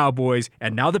 the Cowboys,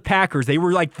 and now the Packers, they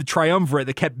were like the triumvirate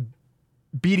that kept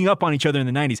beating up on each other in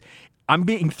the 90s. I'm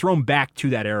being thrown back to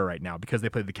that era right now because they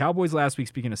played the Cowboys last week,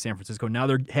 speaking of San Francisco. Now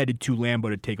they're headed to Lambeau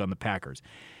to take on the Packers.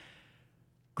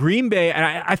 Green Bay, and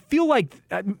I feel like...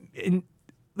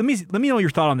 Let me know your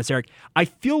thought on this, Eric. I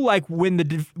feel like when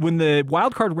the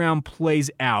wild card round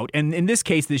plays out, and in this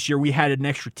case this year we had an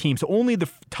extra team, so only the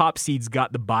top seeds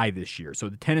got the bye this year. So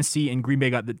the Tennessee and Green Bay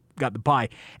got the bye,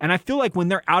 and I feel like when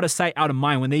they're out of sight, out of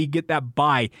mind, when they get that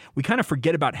bye, we kind of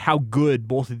forget about how good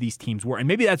both of these teams were, and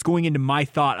maybe that's going into my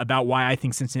thought about why I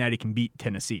think Cincinnati can beat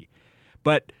Tennessee.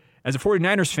 But as a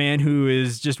 49ers fan who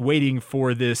is just waiting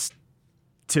for this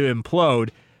to implode,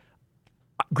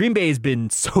 Green Bay has been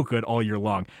so good all year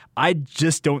long. I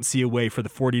just don't see a way for the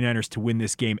 49ers to win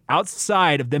this game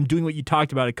outside of them doing what you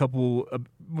talked about a couple,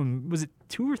 was it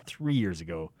 2 or 3 years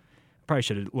ago? Probably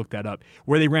should have looked that up,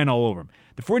 where they ran all over them.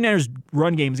 The 49ers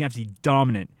run game is going to have to be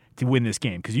dominant to win this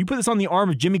game because you put this on the arm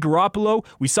of Jimmy Garoppolo,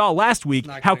 we saw last week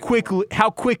how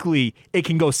quickly it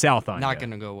can go south on you. Not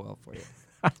going to go well for you.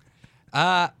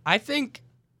 I think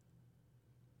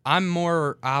I'm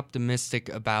more optimistic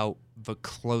about the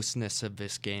closeness of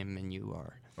this game than you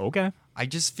are. Okay. I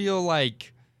just feel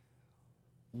like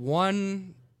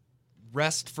one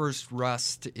rest versus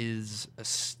rust is a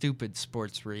stupid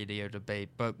sports radio debate,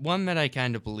 but one that I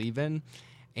kind of believe in.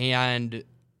 And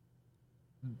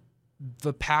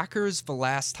the Packers, the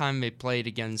last time they played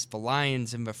against the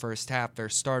Lions in the first half, their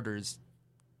starters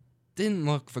didn't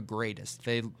look the greatest.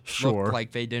 They looked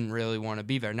like they didn't really want to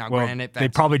be there. Now, granted, they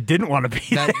probably didn't want to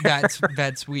be there.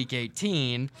 That's week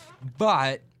 18,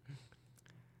 but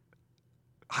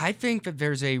I think that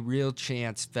there's a real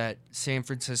chance that San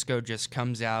Francisco just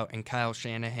comes out and Kyle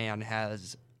Shanahan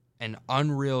has an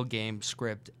unreal game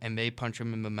script and they punch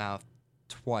him in the mouth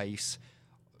twice,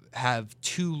 have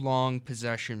 2 long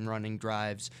possession running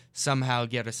drives, somehow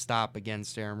get a stop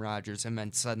against Aaron Rodgers, and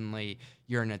then suddenly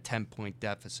you're in a 10-point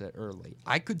deficit early.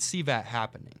 I could see that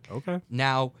happening. Okay.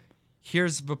 Now,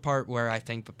 here's the part where I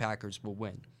think the Packers will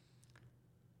win.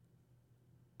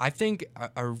 I think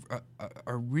a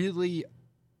really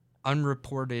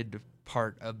unreported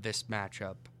part of this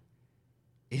matchup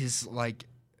is like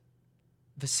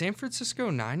the San Francisco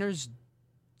 49ers,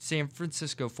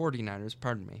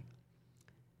 pardon me.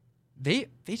 They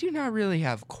do not really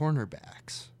have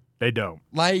cornerbacks. They don't.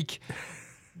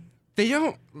 They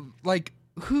don't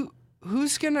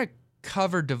who's gonna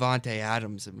cover Devontae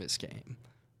Adams in this game?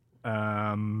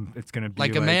 It's gonna be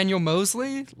like Emmanuel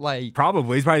Mosley.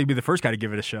 Probably he's probably be the first guy to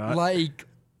give it a shot.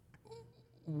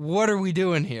 What are we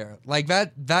doing here?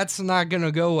 That's not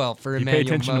gonna go well for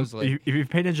Emmanuel Mosley. If you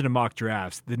pay attention to mock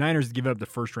drafts, the Niners give up the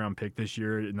first round pick this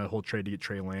year in the whole trade to get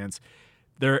Trey Lance.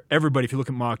 Everybody, if you look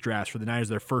at mock drafts for the Niners,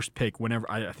 their first pick, whenever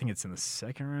I think it's in the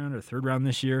second round or third round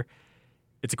this year,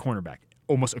 it's a cornerback,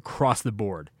 almost across the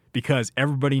board, because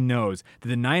everybody knows that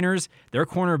the Niners, their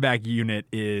cornerback unit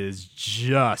is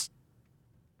just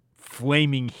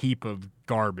flaming heap of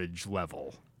garbage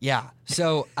level. Yeah.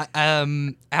 So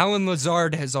Alan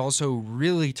Lazard has also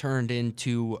really turned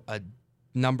into a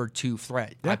number 2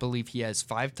 threat. Yeah. I believe he has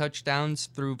 5 touchdowns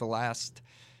through the last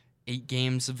 8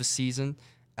 games of the season.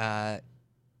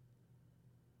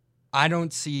 I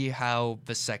don't see how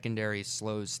the secondary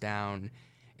slows down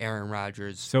Aaron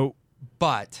Rodgers.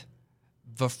 But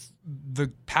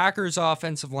the Packers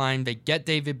offensive line, they get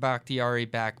David Bakhtiari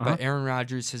back, but Aaron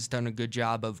Rodgers has done a good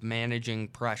job of managing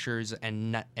pressures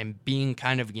and being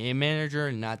kind of a game manager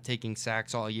and not taking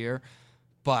sacks all year.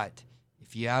 But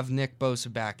if you have Nick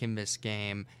Bosa back in this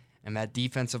game and that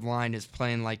defensive line is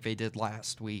playing like they did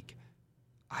last week,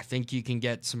 I think you can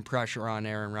get some pressure on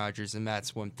Aaron Rodgers, and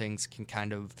that's when things can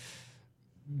kind of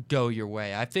go your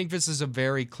way. I think this is a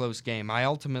very close game. I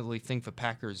ultimately think the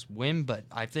Packers win, but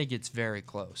I think it's very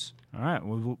close. All right,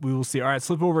 we will see. All right,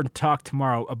 slip over and talk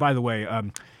tomorrow. By the way,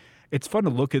 it's fun to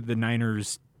look at the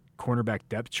Niners cornerback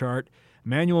depth chart.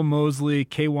 Emmanuel Mosley,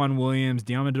 K'Wan Williams,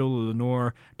 Diamandoulo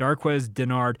Lenore, Darquez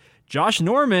Denard, Josh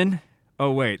Norman.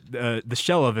 Oh, wait, the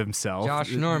shell of himself.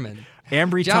 Josh Norman.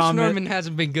 Ambry Josh Thomas. Norman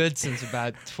hasn't been good since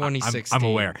about 2016. I'm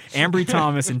aware. Ambry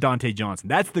Thomas and Dante Johnson.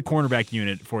 That's the cornerback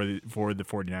unit for the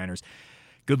 49ers.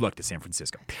 Good luck to San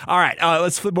Francisco. All right,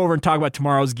 let's flip over and talk about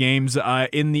tomorrow's games.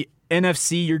 In the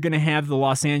NFC, you're going to have the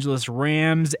Los Angeles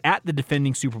Rams at the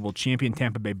defending Super Bowl champion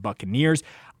Tampa Bay Buccaneers.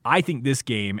 I think this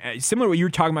game, similar to what you were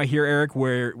talking about here, Eric,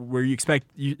 where you expect,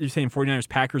 you're saying 49ers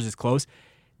Packers is close.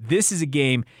 This is a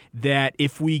game that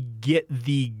if we get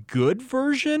the good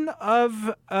version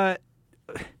of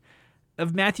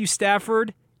Matthew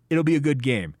Stafford, it'll be a good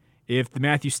game. If the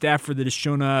Matthew Stafford that has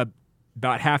shown up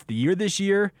about half the year this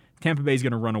year, Tampa Bay's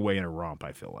going to run away in a romp,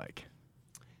 I feel like.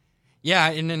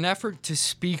 Yeah, in an effort to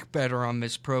speak better on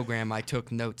this program, I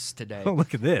took notes today. Oh,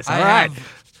 look at this. All right.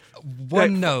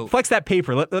 One note. Flex that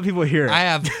paper. Let people hear it.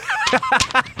 I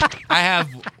have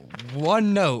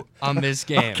one note on this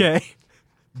game. Okay.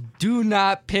 Do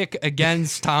not pick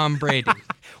against Tom Brady.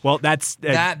 Well, that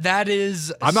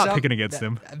is. I'm not picking against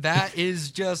him. That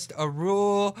is just a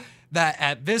rule that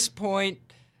at this point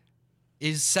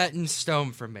is set in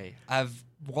stone for me. I've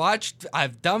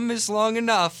done this long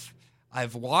enough.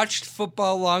 I've watched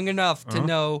football long enough to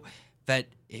know that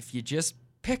if you just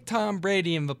pick Tom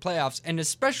Brady in the playoffs, and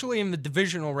especially in the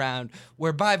divisional round,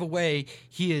 where, by the way,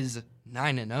 he is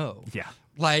 9-0. Yeah.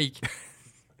 Like,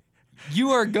 you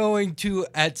are going to,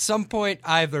 at some point,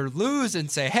 either lose and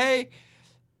say, hey,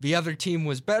 the other team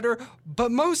was better, but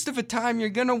most of the time you're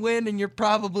going to win and you're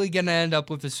probably going to end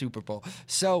up with a Super Bowl.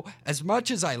 So as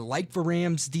much as I like the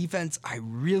Rams defense, I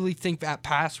really think that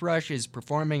pass rush is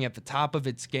performing at the top of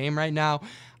its game right now.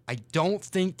 I don't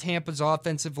think Tampa's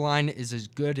offensive line is as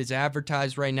good as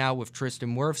advertised right now with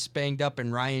Tristan Wirfs banged up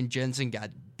and Ryan Jensen got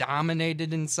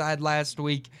dominated inside last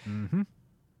week. Mm-hmm.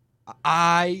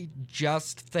 I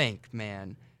just think,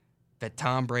 man, that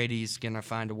Tom Brady's going to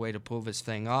find a way to pull this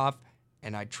thing off.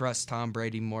 And I trust Tom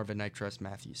Brady more than I trust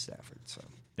Matthew Stafford. So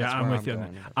yeah, I'm with you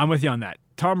on that. I'm with you on that.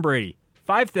 Tom Brady,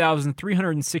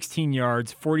 5,316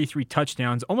 yards, 43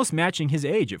 touchdowns, almost matching his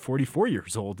age at 44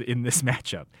 years old in this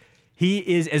matchup. He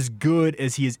is as good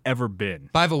as he has ever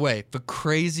been. By the way, the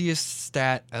craziest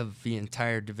stat of the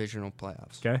entire divisional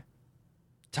playoffs. Okay.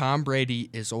 Tom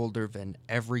Brady is older than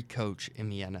every coach in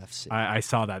the NFC. I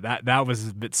saw that. That was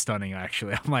a bit stunning,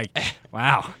 actually. I'm like,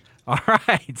 wow. All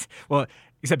right. Well,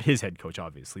 except his head coach,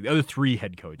 obviously. The other three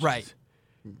head coaches. Right.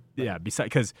 Yeah,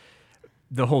 because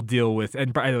the whole deal with,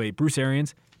 and by the way, Bruce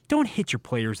Arians, don't hit your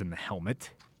players in the helmet.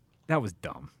 That was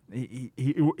dumb. He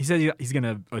said he's going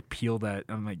to appeal that.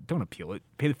 I'm like, don't appeal it.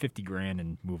 Pay the $50,000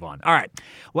 and move on. All right,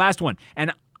 last one.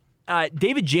 And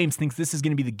David James thinks this is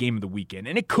going to be the game of the weekend,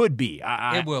 and it could be.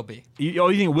 It will be. You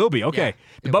think it will be? Okay. Yeah,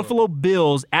 the Buffalo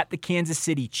Bills at the Kansas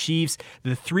City Chiefs,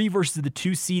 the 3 versus the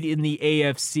 2 seed in the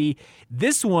AFC.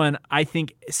 This one, I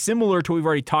think, similar to what we've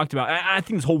already talked about. I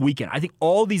think this whole weekend. I think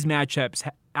all of these matchups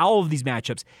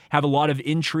have a lot of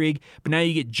intrigue. But now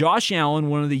you get Josh Allen,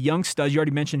 one of the young studs. You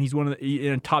already mentioned he's one of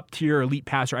the top-tier elite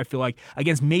passer, I feel like,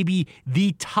 against maybe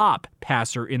the top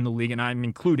passer in the league, and I'm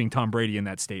including Tom Brady in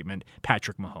that statement,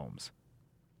 Patrick Mahomes.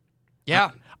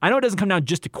 Yeah. I know it doesn't come down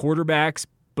just to quarterbacks,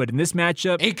 but in this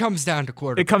matchup, it comes down to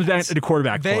quarterbacks. It comes down to the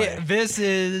quarterback play. This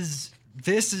is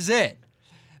it.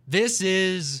 This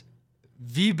is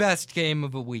the best game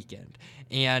of the weekend.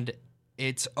 And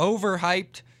it's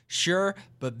overhyped, sure,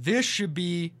 but this should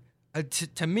be,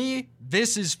 to me,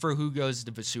 this is for who goes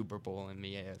to the Super Bowl in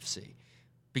the AFC.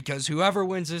 Because whoever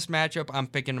wins this matchup, I'm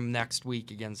picking them next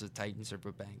week against the Titans or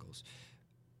the Bengals.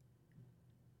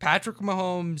 Patrick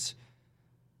Mahomes,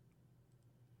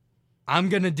 I'm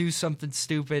going to do something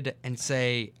stupid and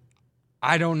say,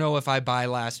 I don't know if I buy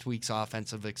last week's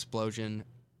offensive explosion.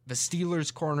 The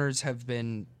Steelers' corners have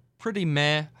been pretty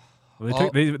meh.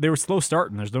 Well, they were slow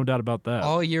starting. There's no doubt about that.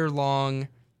 All year long.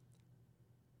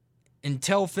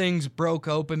 Until things broke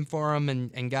open for them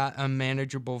and got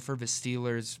unmanageable for the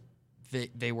Steelers,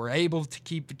 they were able to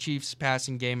keep the Chiefs'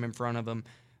 passing game in front of them.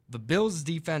 The Bills'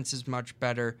 defense is much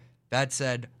better. That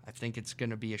said, I think it's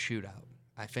going to be a shootout.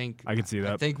 I can see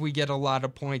that. I think we get a lot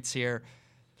of points here.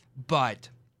 But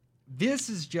this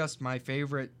is just my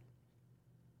favorite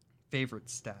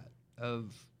stat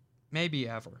of maybe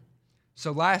ever.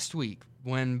 So last week,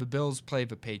 when the Bills play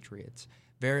the Patriots,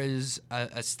 there is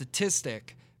a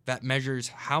statistic that measures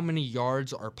how many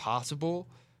yards are possible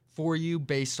for you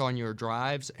based on your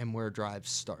drives and where drives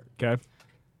start. Okay.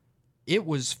 It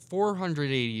was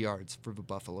 480 yards for the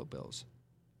Buffalo Bills.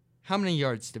 How many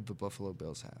yards did the Buffalo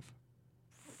Bills have?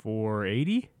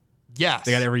 480? Yes.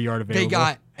 They got every yard available. They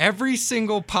got every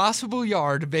single possible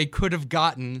yard they could have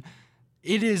gotten.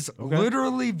 It is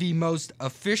literally the most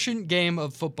efficient game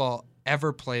of football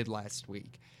ever played last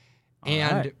week.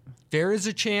 And there is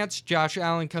a chance Josh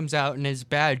Allen comes out and is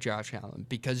bad Josh Allen,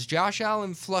 because Josh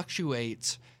Allen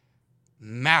fluctuates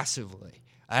massively.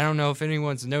 I don't know if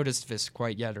anyone's noticed this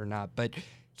quite yet or not, but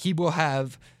he will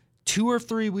have 2 or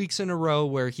 3 weeks in a row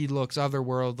where he looks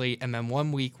otherworldly, and then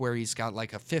 1 week where he's got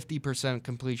like a 50%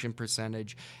 completion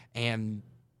percentage and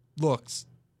looks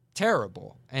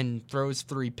terrible and throws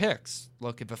 3 picks.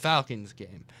 Look at the Falcons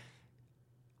game.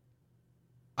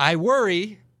 I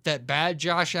worry that bad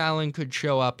Josh Allen could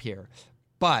show up here,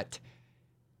 but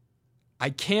I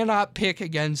cannot pick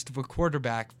against the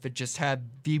quarterback that just had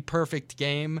the perfect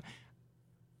game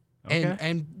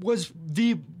and was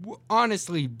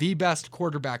honestly the best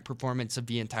quarterback performance of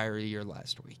the entire year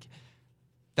last week.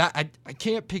 That I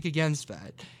can't pick against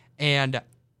that. And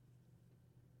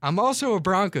I'm also a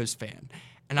Broncos fan.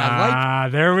 And I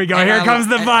like there we go. Here comes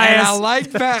the bias. And I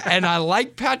like that, and I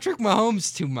like Patrick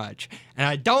Mahomes too much. And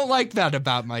I don't like that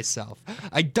about myself.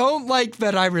 I don't like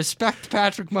that I respect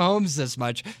Patrick Mahomes this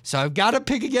much. So I've got to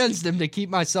pick against him to keep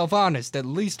myself honest at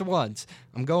least once.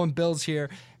 I'm going Bills here,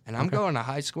 and I'm going a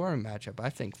high-scoring matchup. I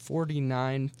think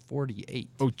 49-48.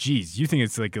 Oh, geez. You think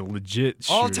it's like a legit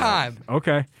shootout. All time.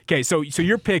 Okay. So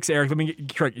your picks, Eric, let me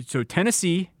get correct. So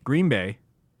Tennessee, Green Bay,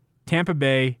 Tampa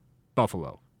Bay,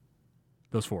 Buffalo.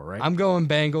 Those 4, right? I'm going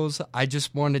Bengals. I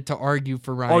just wanted to argue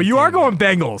for Ryan. Oh, you are going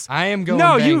Bengals. I am going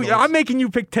Bengals. No, I'm making you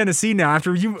pick Tennessee now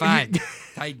after you. Fine.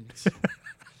 Titans.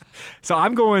 So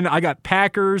I got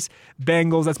Packers,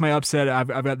 Bengals. That's my upset. I've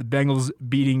got the Bengals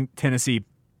beating Tennessee.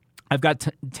 I've got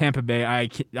Tampa Bay.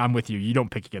 I'm with you. You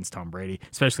don't pick against Tom Brady,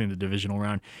 especially in the divisional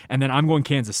round. And then I'm going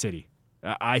Kansas City.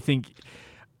 I think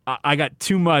I got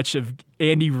too much of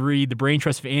Andy Reid, the brain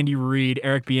trust of Andy Reid,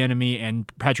 Eric Bieniemy,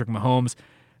 and Patrick Mahomes.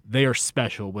 They are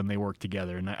special when they work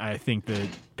together, and I think the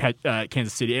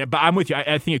Kansas City. But I'm with you.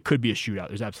 I think it could be a shootout.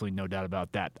 There's absolutely no doubt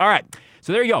about that. All right,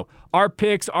 so there you go. Our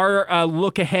picks, our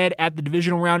look ahead at the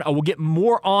divisional round. We'll get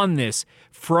more on this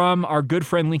from our good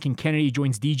friend Lincoln Kennedy. He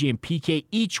joins DJ and PK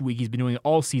each week. He's been doing it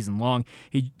all season long.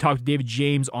 He talked to David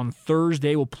James on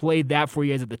Thursday. We'll play that for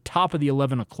you guys at the top of the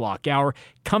 11 o'clock hour.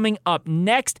 Coming up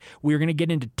next, we're going to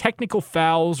get into technical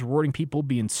fouls, rewarding people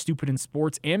being stupid in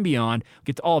sports and beyond. We'll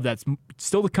get to all of that. It's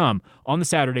still to come on the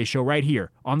Saturday show right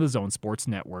here on the Zone Sports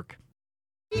Network.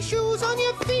 Shoes on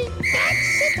your feet,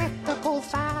 that's a technical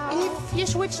foul. If you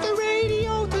switch the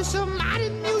radio to some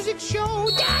modern music show,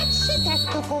 that's a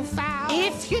technical foul.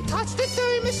 If you touch the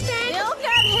thermostat, you'll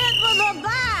get hit with a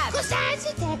bat. 'Cause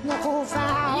that's a technical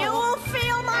foul. You will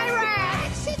feel my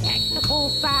wrath. That's a technical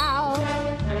foul.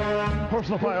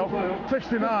 Personal foul,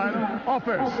 69,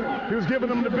 offense. He was giving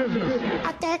them the business.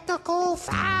 A technical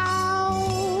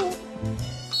foul.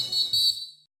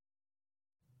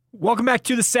 Welcome back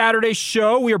to the Saturday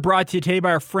show. We are brought to you today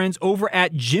by our friends over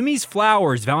at Jimmy's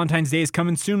Flowers. Valentine's Day is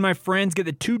coming soon, my friends. Get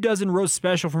the 2-dozen roast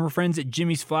special from our friends at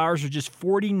Jimmy's Flowers for just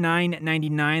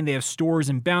 $49.99. They have stores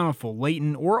in Bountiful,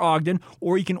 Layton, or Ogden,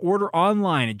 or you can order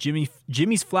online at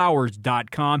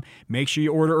jimmysflowers.com. Make sure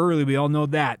you order early. We all know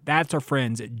that. That's our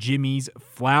friends at Jimmy's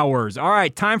Flowers. All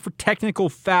right, time for technical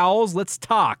fouls. Let's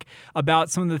talk about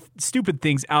some of the stupid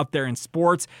things out there in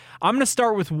sports. I'm going to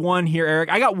start with one here, Eric.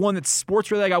 I got one that's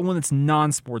sports-related. I got one that's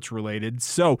non-sports related.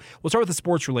 So we'll start with the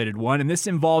sports related one, and this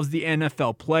involves the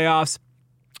NFL playoffs.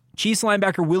 Chiefs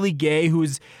linebacker Willie Gay,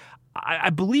 who's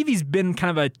I believe he's been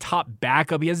kind of a top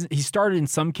backup. He started in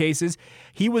some cases.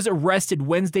 He was arrested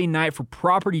Wednesday night for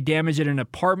property damage at an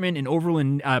apartment in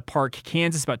Overland Park,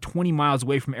 Kansas, about 20 miles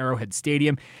away from Arrowhead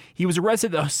Stadium. He was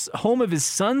arrested at the home of his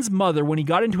son's mother when he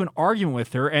got into an argument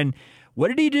with her. And what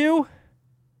did he do?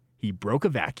 He broke a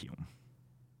vacuum.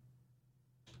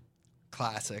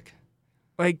 Classic.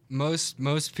 Like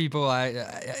most people, I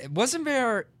wasn't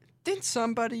there. Didn't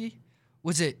somebody?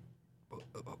 Was it?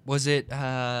 What's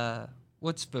the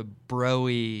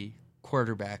Broy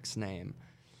quarterback's name?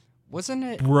 Wasn't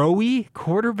it Broy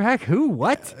quarterback? Who?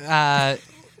 What?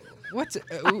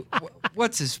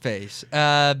 What's his face?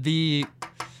 The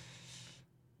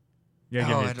You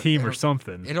gotta get a team or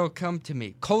something. It'll come to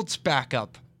me. Colts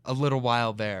backup a little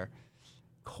while there.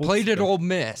 Played at Ole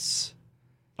Miss.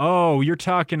 Oh, you're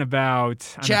talking about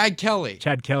Chad Kelly.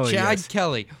 Chad Kelly.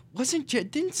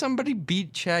 Didn't somebody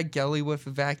beat Chad Kelly with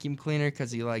a vacuum cleaner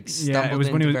because he stumbled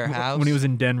into their house when he was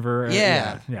in Denver?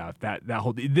 Yeah. That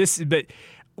whole but.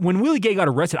 When Willie Gay got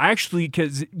arrested, I actually,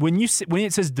 because when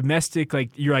it says domestic,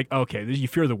 you're like, okay, you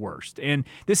fear the worst. And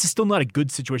this is still not a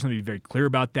good situation. Let me be very clear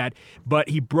about that. But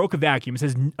he broke a vacuum. It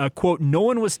says, quote, no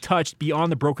one was touched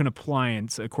beyond the broken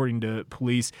appliance, according to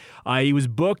police. He was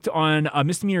booked on a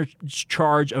misdemeanor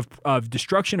charge of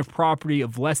destruction of property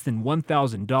of less than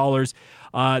 $1,000.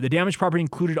 The damaged property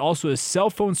included also a cell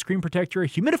phone screen protector, a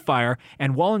humidifier,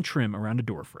 and wall and trim around a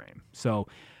door frame. So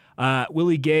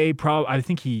Willie Gay, I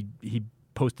think he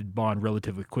posted bond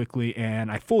relatively quickly,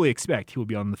 and I fully expect he will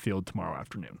be on the field tomorrow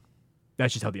afternoon.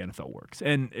 That's just how the NFL works,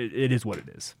 and it is what it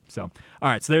is. So, all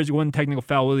right, so there's one technical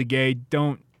foul. Willie Gay,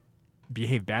 don't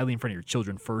behave badly in front of your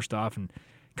children first off, and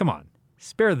come on,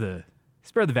 spare the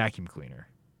vacuum cleaner.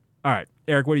 All right,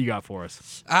 Eric, what do you got for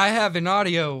us? I have an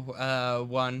audio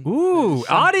one. Ooh,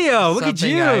 audio! Look at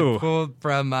you! I pulled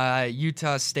from a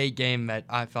Utah State game that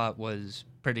I thought was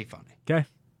pretty funny. Okay.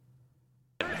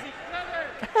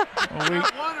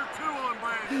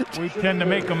 We tend to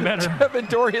make them better. Trevin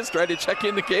Dorian's trying to check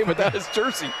in the game without his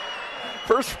jersey.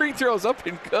 First free throw's up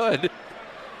and good.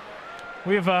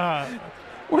 We've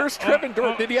Where's Trevin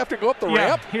Dorian? Did he have to go up the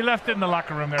ramp? He left it in the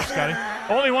locker room there, Scotty.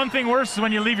 Only one thing worse is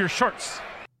when you leave your shorts.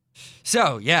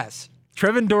 So, yes.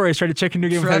 Trevin Dorian tried to check into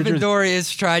the game. Trevin Dorian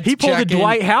tried to check in. He pulled a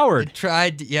Dwight Howard.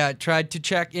 Tried to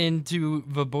check into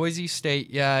the Boise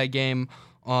State game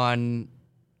on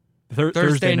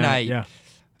Thursday night.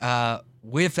 Yeah.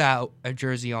 Without a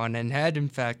jersey on, and had in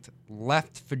fact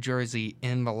left the jersey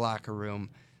in the locker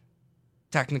room.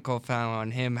 Technical foul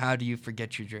on him. How do you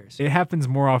forget your jersey? It happens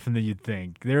more often than you'd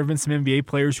think. There have been some NBA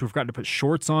players who have forgotten to put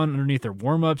shorts on underneath their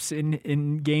warm-ups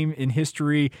in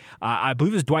history. I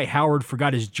believe it was Dwight Howard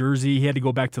forgot his jersey. He had to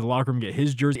go back to the locker room and get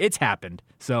his jersey. It's happened.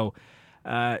 So,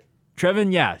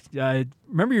 Trevin,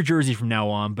 remember your jersey from now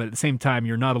on, but at the same time,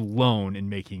 you're not alone in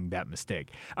making that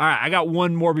mistake. All right, I got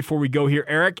one more before we go here,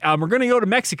 Eric. We're going to go to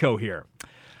Mexico here.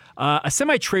 A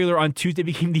semi-trailer on Tuesday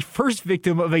became the first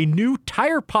victim of a new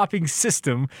tire-popping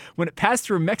system when it passed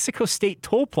through a Mexico State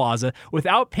toll plaza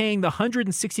without paying the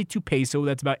 162 peso,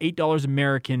 that's about $8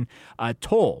 American,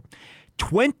 toll.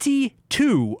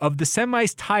 22 of the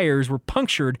semi's tires were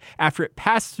punctured after it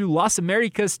passed through Las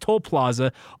Americas toll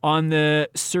plaza on the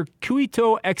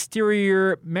Circuito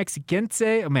Exterior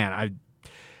Mexiquense.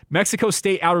 Mexico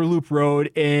State Outer Loop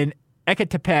Road in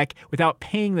Ecatepec without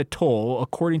paying the toll,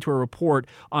 according to a report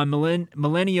on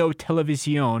Milenio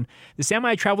Televisión. The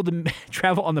semi traveled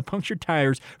on the punctured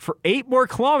tires for 8 more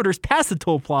kilometers past the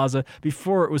toll plaza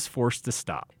before it was forced to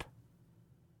stop.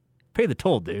 Pay the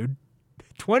toll, dude.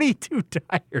 22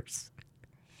 tires.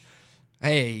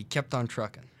 Hey, he kept on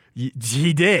trucking.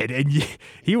 He did, and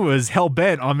he was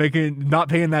hell-bent on not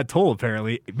paying that toll,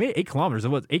 apparently. It made 8 kilometers.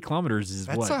 8 kilometers is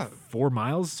 4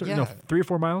 miles? Yeah. No, 3 or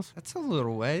 4 miles? That's a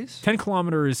little ways. 10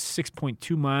 kilometers is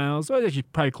 6.2 miles. Oh, it's actually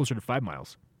probably closer to 5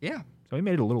 miles. Yeah. So he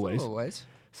made it a little ways. A little ways.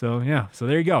 So, yeah. So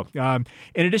there you go.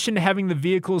 In addition to having the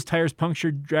vehicle's tires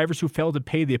punctured, drivers who failed to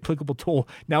pay the applicable toll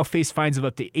now face fines of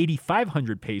up to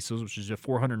 8,500 pesos, which is a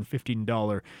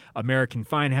 $415 American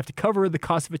fine, and have to cover the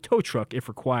cost of a tow truck if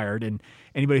required. And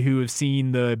anybody who has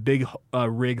seen the big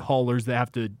rig haulers that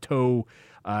have to tow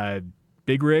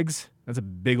big rigs, that's a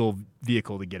big old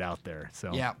vehicle to get out there.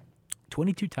 So, yeah.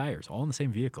 22 tires, all in the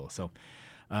same vehicle. So,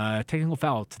 technical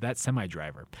foul to that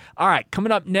semi-driver. All right,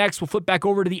 coming up next, we'll flip back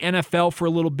over to the NFL for a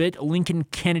little bit. Lincoln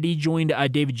Kennedy joined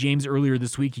David James earlier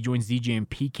this week. He joins DJ and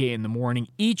PK in the morning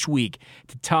each week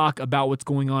to talk about what's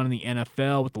going on in the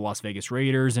NFL with the Las Vegas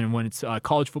Raiders. And when it's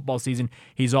college football season,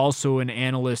 he's also an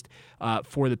analyst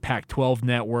for the Pac-12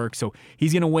 network. So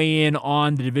he's going to weigh in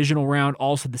on the divisional round,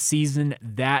 also the season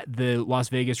that the Las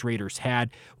Vegas Raiders had.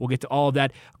 We'll get to all of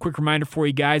that. A quick reminder for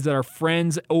you guys that our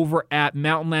friends over at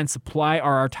Mountainland Supply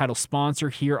are our title sponsor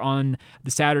here on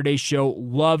the Saturday show.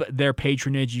 Love their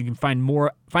patronage. You can find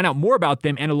out more about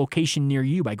them and a location near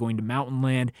you by going to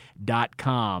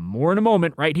mountainland.com. More in a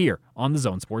moment right here on the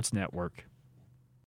Zone Sports Network.